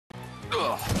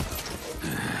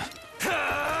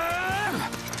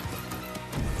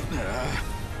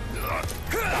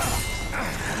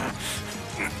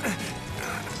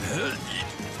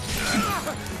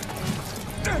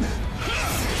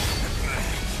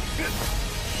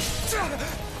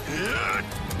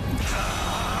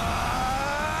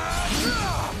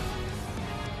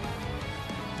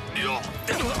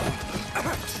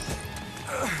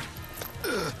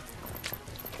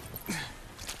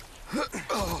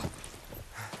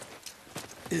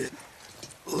It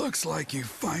looks like you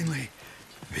finally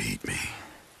beat me.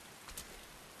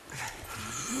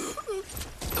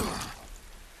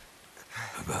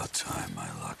 About time my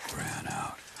luck ran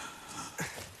out.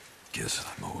 Guess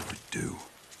I'm overdue.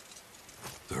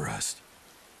 The rest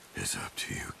is up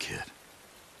to you, kid.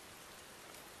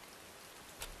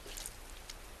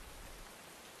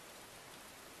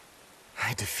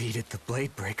 I defeated the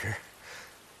Blade Breaker.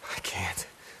 I can't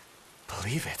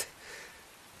believe it.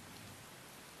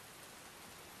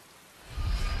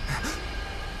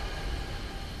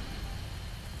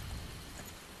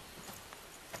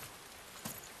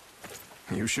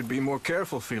 You should be more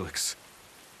careful, Felix.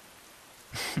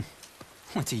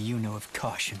 What do you know of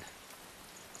caution?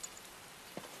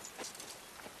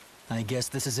 I guess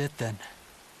this is it then.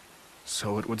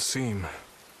 So it would seem.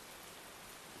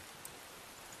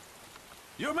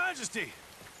 Your Majesty!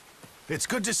 It's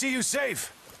good to see you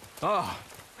safe. Ah,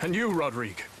 and you,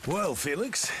 Rodrigue. Well,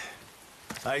 Felix,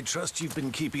 I trust you've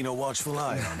been keeping a watchful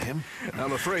eye on him.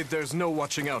 I'm afraid there's no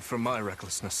watching out for my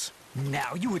recklessness.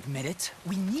 Now you admit it.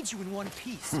 We need you in one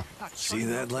piece. See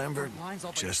that, Lambert?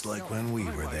 Just like when we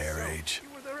were their age.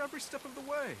 You were there every step of the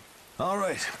way. All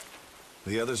right.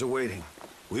 The others are waiting.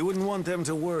 We wouldn't want them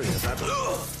to worry about...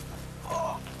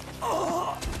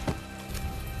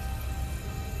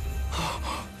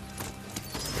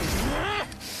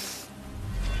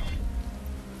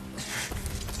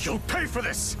 You'll pay for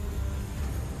this!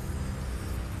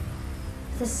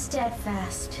 The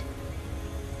steadfast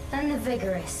and the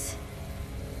vigorous.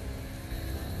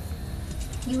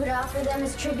 You would offer them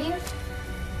as tribute?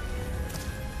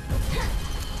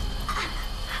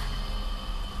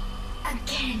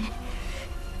 Again.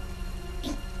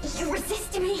 You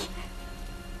resist me?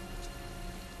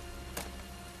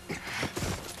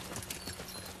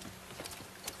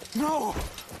 No!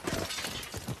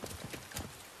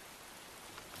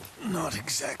 Not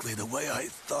exactly the way I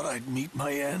thought I'd meet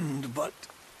my end, but...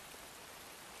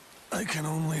 I can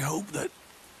only hope that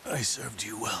I served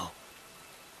you well.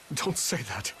 Don't say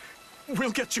that.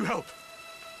 We'll get you help.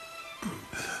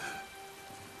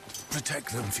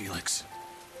 Protect them, Felix.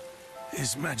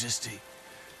 His Majesty.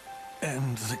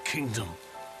 And the kingdom.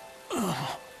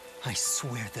 Oh. I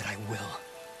swear that I will.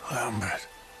 Lambert.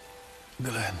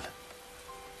 Glenn.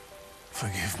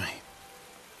 Forgive me.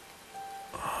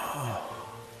 Oh.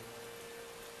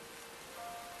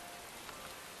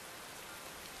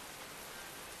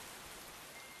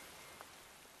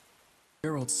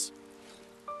 Jeralt's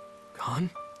gone?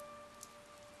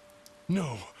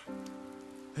 No.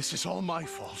 This is all my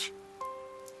fault.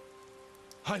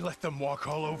 I let them walk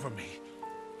all over me.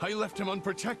 I left him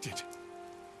unprotected.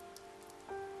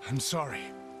 I'm sorry,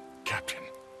 Captain.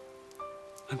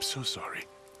 I'm so sorry.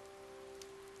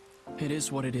 It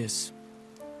is what it is.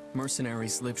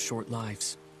 Mercenaries live short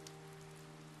lives.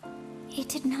 It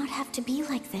did not have to be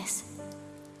like this.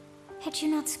 Had you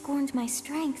not scorned my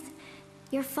strength,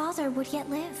 your father would yet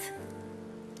live.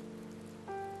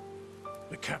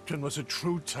 The Captain was a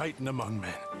true titan among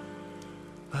men.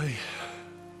 I...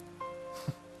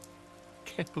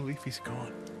 can't believe he's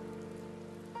gone.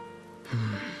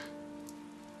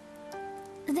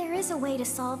 There is a way to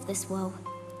solve this woe.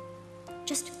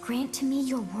 Just grant to me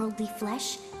your worldly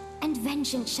flesh, and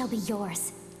vengeance shall be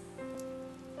yours.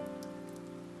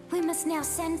 We must now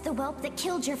send the whelp that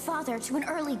killed your father to an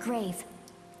early grave.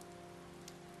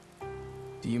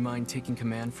 Do you mind taking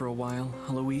command for a while,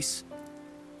 Eloise?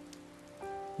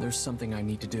 There's something I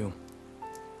need to do.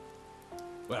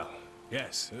 Well,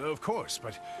 yes, of course,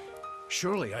 but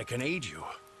surely I can aid you.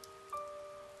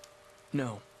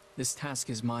 No, this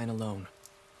task is mine alone.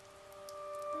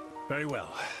 Very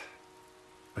well.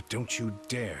 But don't you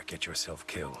dare get yourself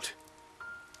killed.